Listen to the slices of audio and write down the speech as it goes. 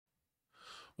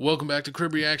Welcome back to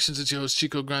Crib Reactions. It's your host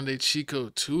Chico Grande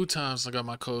Chico. 2 times I got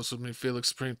my co-host with me, Felix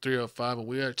Supreme 305, and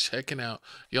we are checking out.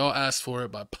 Y'all asked for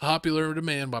it by popular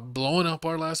demand, by blowing up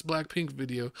our last Blackpink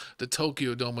video, the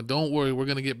Tokyo Dome. And don't worry, we're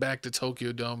gonna get back to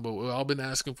Tokyo Dome, but we've all been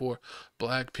asking for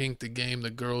Blackpink the game,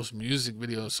 the girls' music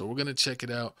video. So we're gonna check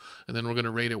it out, and then we're gonna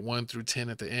rate it 1 through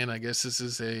 10 at the end. I guess this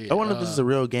is a. I wonder if this is a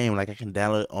real game. Like I can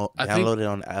download it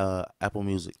on Apple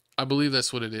Music. I believe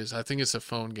that's what it is. I think it's a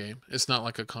phone game. It's not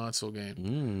like a console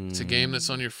game. It's a game that's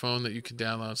on your phone that you can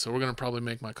download. So we're going to probably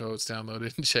make my co-hosts download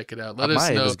it and check it out. Let us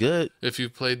know if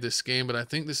you've played this game. But I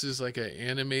think this is like an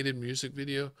animated music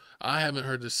video. I haven't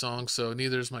heard this song, so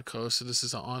neither is my co-host. So this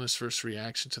is an honest first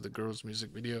reaction to the girls'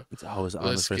 music video. It's always an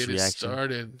honest first reaction. Let's get it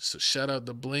started. So shout out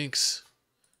the Blinks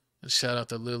and shout out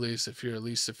the Lilies. If you're a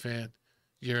Lisa fan,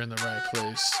 you're in the right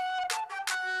place.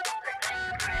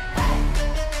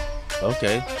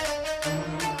 Okay.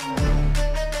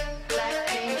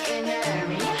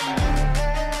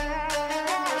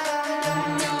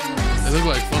 They look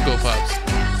like Funko Pops.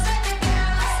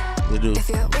 They do. If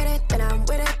you're with it, then I'm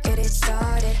with it. Get it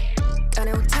started. Got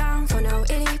no time for no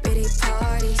itty bitty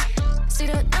parties. See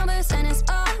the numbers and it's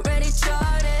already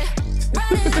charted.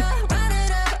 Run it up, run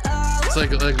it up. Oh. It's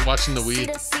like watching the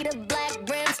Wii. See the black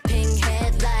rims, pink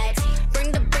headlights.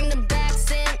 Bring the backs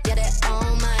in, get it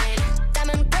all mine.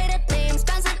 Diamond plated names,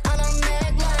 dancing on our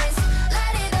necklines.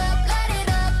 Light it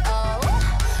up, oh.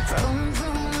 Vroom,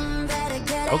 vroom, better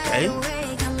get it Okay.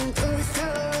 away. Coming through.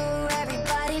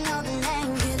 Everybody know the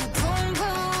name. Get it boom,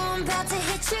 boom. About to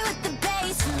hit you with the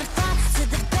bass. From the front to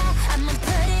the back, I'ma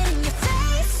put it in your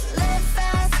face. Live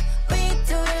fast, we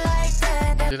do it like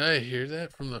that. Did I hear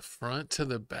that? From the front to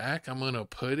the back? I'm gonna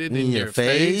put it in your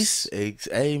face.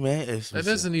 Hey man, That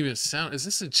doesn't even sound. Is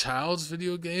this a child's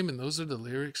video game and those are the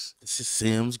lyrics? This is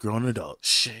Sims grown adults.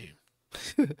 Shame.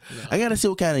 No. I gotta see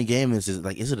what kind of game this is.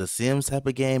 Like, is it a Sims type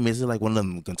of game? Is it like one of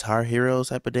them Guitar Heroes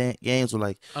type of games? Or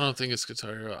like, I don't think it's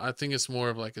Guitar Hero. I think it's more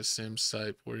of like a Sims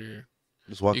type where you're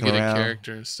just walking you get around, a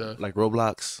character and stuff. like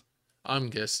Roblox. I'm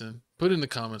guessing. Put it in the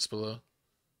comments below.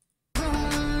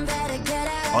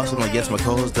 Also, I guess my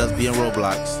co-host does be in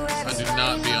Roblox. I do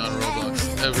not be on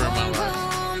Roblox ever in my life.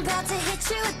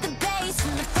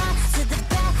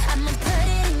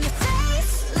 In your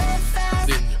face.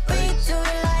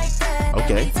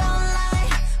 Okay.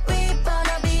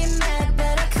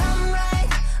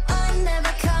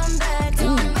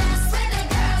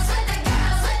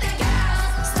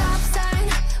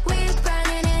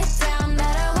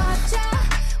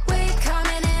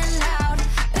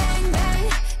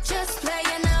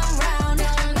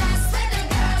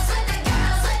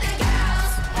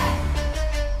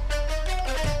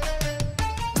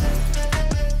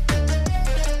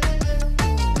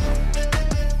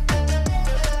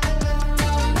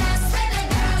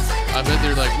 I bet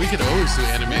they're like, we could always do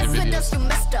animated videos.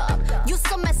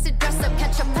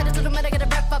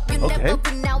 Okay.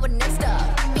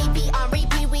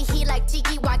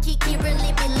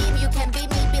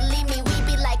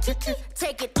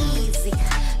 Take it easy,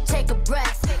 take a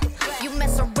breath. You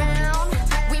mess around,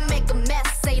 we make a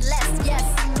mess. Say less, yes.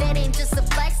 That ain't just a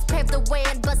flex. Pave the way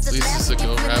and bust a left. Lisa's a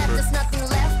good rapper. There's nothing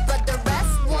left but the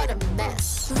rest. What a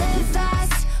mess. Live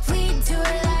fast, we do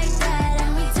it like that,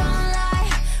 and we don't lie.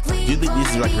 Do you think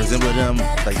these like resemble them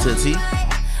like to a T? Yeah,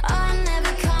 I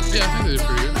think they're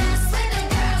pretty good.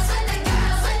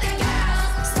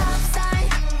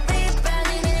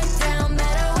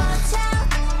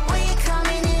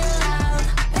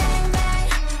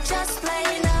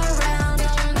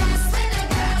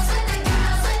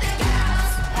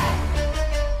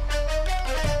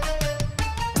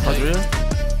 Real? I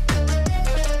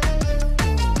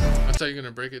thought you were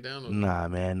gonna break it down. Nah,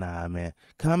 man.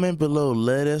 Comment below.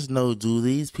 Let us know. Do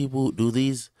these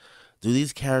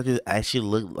characters actually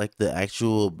look like the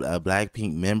actual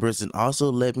Blackpink members? And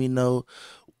also let me know,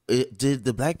 did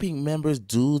the Blackpink members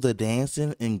do the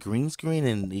dancing in green screen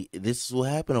and this is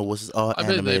what happened, or was this all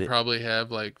animated? I bet they probably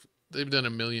have, like, they've done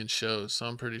 1 million shows, so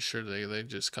I'm pretty sure they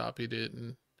just copied it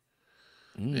and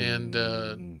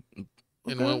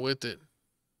went with it.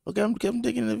 Okay, I'm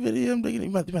digging the video. I'm digging it.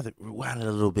 You might have to rewind it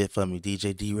a little bit for me,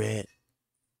 DJ D-Red.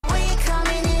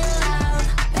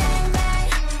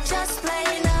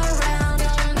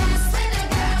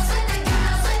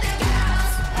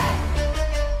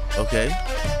 Okay.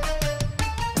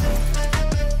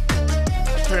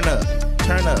 Turn up.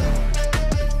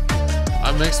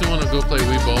 It makes me want to go play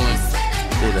Wii bowling.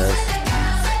 It does.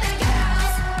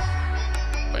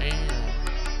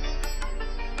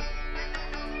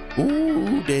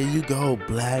 Ooh, there you go.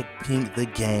 Blackpink the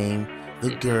game,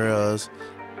 the girls.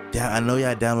 I know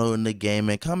y'all downloading the game,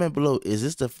 and comment below. Is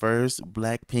this the first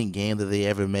Blackpink game that they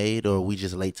ever made, or are we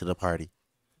just late to the party?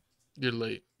 You're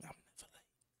late.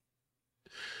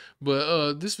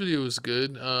 But this video was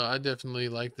good. I definitely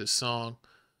like this song.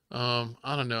 I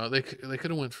don't know. They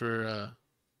could have went for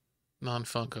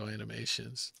non-Funko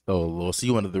animations. Oh Lord, so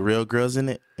you wanted the real girls in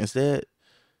it instead?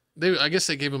 I guess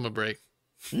they gave him a break.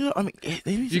 You know, I mean,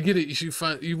 You get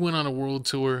it. You went on a world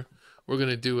tour. We're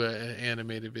gonna do an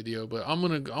animated video, but I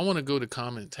want to go to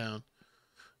Comment Town,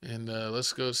 and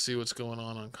let's go see what's going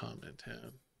on Comment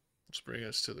Town. Let's bring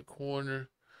us to the corner.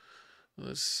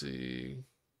 Let's see.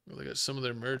 Well, they got some of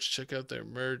their merch. Check out their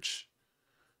merch.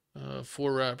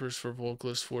 4 rappers, 4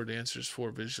 vocalists, 4 dancers,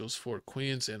 4 visuals, 4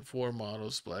 queens, and 4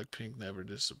 models. Blackpink never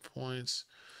disappoints.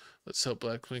 Let's help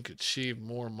Blackpink achieve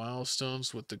more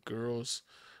milestones with the girls.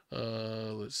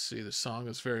 Let's see. The song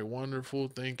is very wonderful.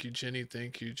 Thank you, Jenny.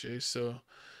 Thank you, Jaso.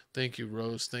 Thank you,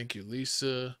 Rose. Thank you,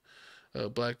 Lisa.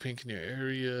 Blackpink in your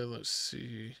area. Let's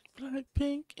see.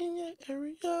 Blackpink in your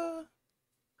area.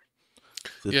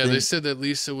 Yeah, they said that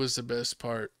Lisa was the best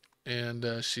part, and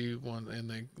she won, and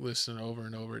they listened over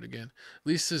and over it again.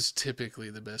 Lisa's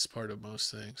typically the best part of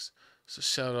most things. So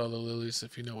shout out to Lilies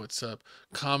if you know what's up.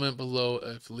 Comment below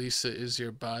if Lisa is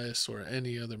your bias or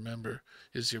any other member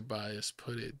is your bias.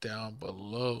 Put it down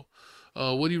below.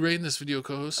 What are you rating this video,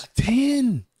 co-host?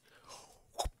 10.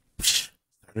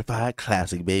 Certified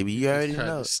classic, baby. You already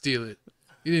know. Steal it.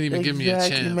 You didn't even give me a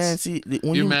chance. Man. See,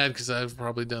 you're mad because I've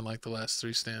probably done like the last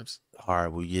 3 stamps.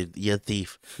 Horrible, you're a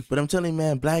thief. But I'm telling you,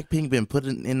 man, Blackpink been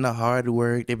putting in the hard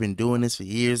work. They've been doing this for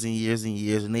years and years and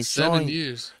years, and 7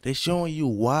 years. They showing you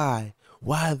why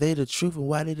they the truth and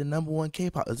why they the #1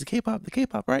 K-pop. Is it K-pop? The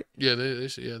K-pop, right? Yeah,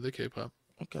 they're K-pop.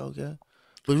 Okay.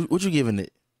 But what you giving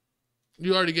it?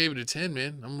 You already gave it a 10,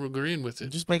 man. I'm agreeing with it.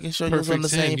 Just making sure Perfect you're on the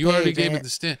 10. same page. You already gave it the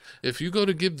stamp. If you go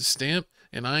to give the stamp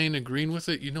and I ain't agreeing with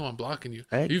it, you know I'm blocking you.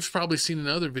 Hey. You've probably seen in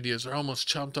other videos where I almost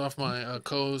chopped off my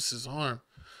co-host's arm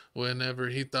whenever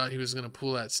he thought he was going to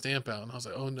pull that stamp out. And I was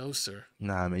like, oh, no, sir.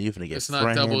 Nah, man, you're finna get it's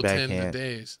not double 10 backhand.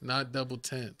 days. Not double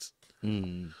 10s.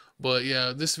 Mm. But,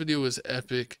 yeah, this video was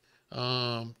epic.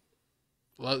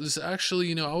 Well, this actually,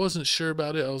 you know, I wasn't sure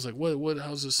about it. I was like,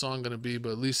 how's this song gonna be?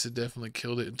 But Lisa definitely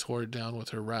killed it and tore it down with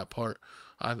her rap part.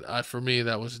 For me,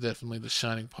 that was definitely the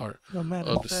shining part of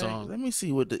the song. Let me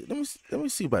see let me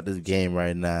see about this game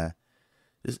right now.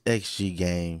 This XG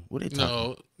game. What they talking?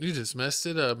 No, you just messed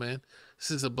it up, man.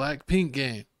 This is a Blackpink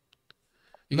game.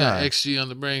 You got XG on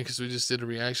the brain because we just did a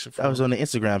reaction for I was on the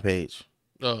Instagram page.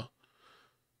 Oh.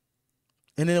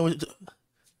 And then it was.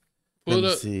 Pull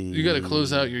it up. You got to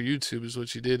close out your YouTube is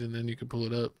what you did, and then you can pull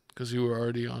it up because you were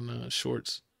already on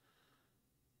Shorts.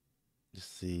 Let's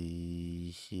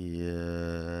see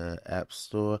here. App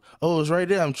Store. Oh, it's right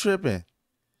there. I'm tripping.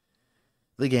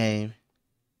 The game.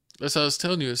 That's how I was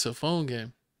telling you. It's a phone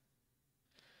game.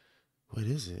 What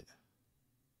is it?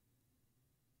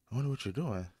 I wonder what you're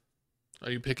doing.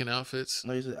 Are you picking outfits?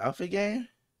 No, is it outfit game?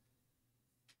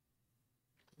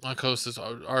 My host is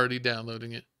already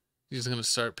downloading it. He's going to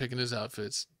start picking his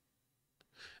outfits.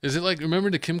 Is it like, remember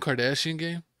the Kim Kardashian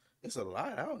game? It's a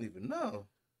lot. I don't even know.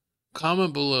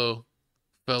 Comment below,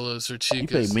 fellas or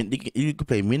chicas. You can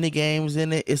play mini games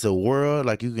in it. It's a world.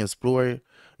 Like, you can explore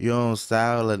your own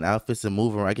style and outfits and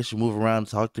move around. I guess you move around and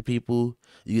talk to people.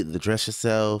 You get to dress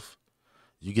yourself.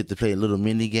 You get to play little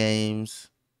mini games.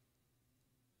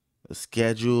 A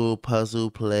schedule,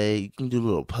 puzzle play. You can do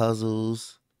little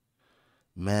puzzles.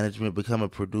 Management, become a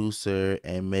producer,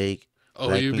 and make.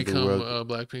 Oh, you become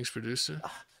Blackpink's producer?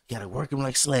 You gotta work them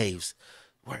like slaves.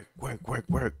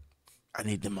 Work. I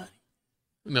need the money.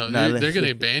 No, they're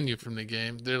gonna ban you from the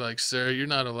game. They're like, sir, you're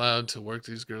not allowed to work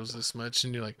these girls this much.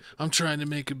 And you're like, I'm trying to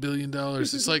make $1 billion.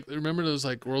 It's like, remember those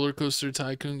like roller coaster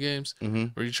tycoon games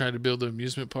where you try to build the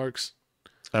amusement parks?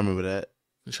 I remember that.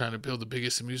 I'm trying to build the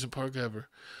biggest amusement park ever.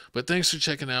 But thanks for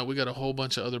checking out. We got a whole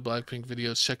bunch of other Blackpink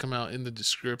videos. Check them out in the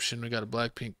description. We got a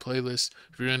Blackpink playlist.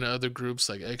 If you're into other groups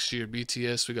like XG or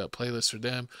BTS, we got playlists for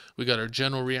them. We got our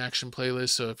general reaction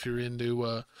playlist. So if you're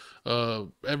into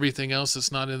everything else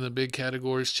that's not in the big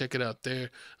categories, check it out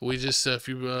there. We just, if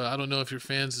you, I don't know if you're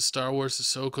fans of Star Wars,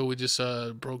 Ahsoka, we just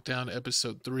broke down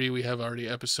episode 3. We have already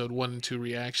episode 1 and 2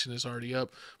 reaction is already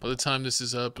up. By the time this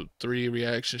is up, 3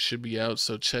 reactions should be out.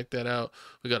 So check that out.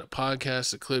 We got a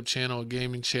podcast, a clip channel, a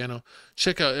gaming channel.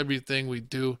 Check out everything we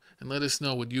do and let us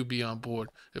know would you be on board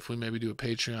if we maybe do a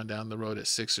Patreon down the road at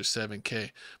 6 or 7K.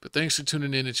 But thanks for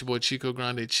tuning in. It's your boy Chico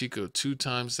Grande Chico 2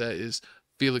 times. That is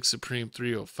Felix Supreme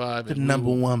 305. The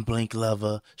 #1 Blink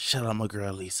lover. Shout out my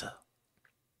girl Lisa.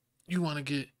 You want to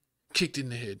get kicked in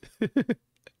the head.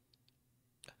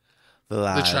 The The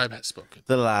lies. tribe has spoken.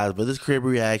 The lies. But this crib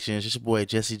reaction, it's your boy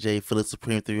Jesse J, Philip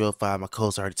Supreme 305. My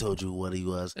co-host already told you what he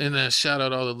was. And shout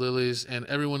out all the lilies and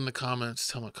everyone in the comments.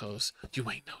 Tell my co-host, you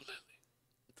ain't no lily.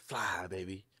 Fly,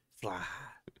 baby. Fly.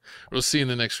 We'll see you in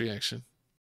the next reaction.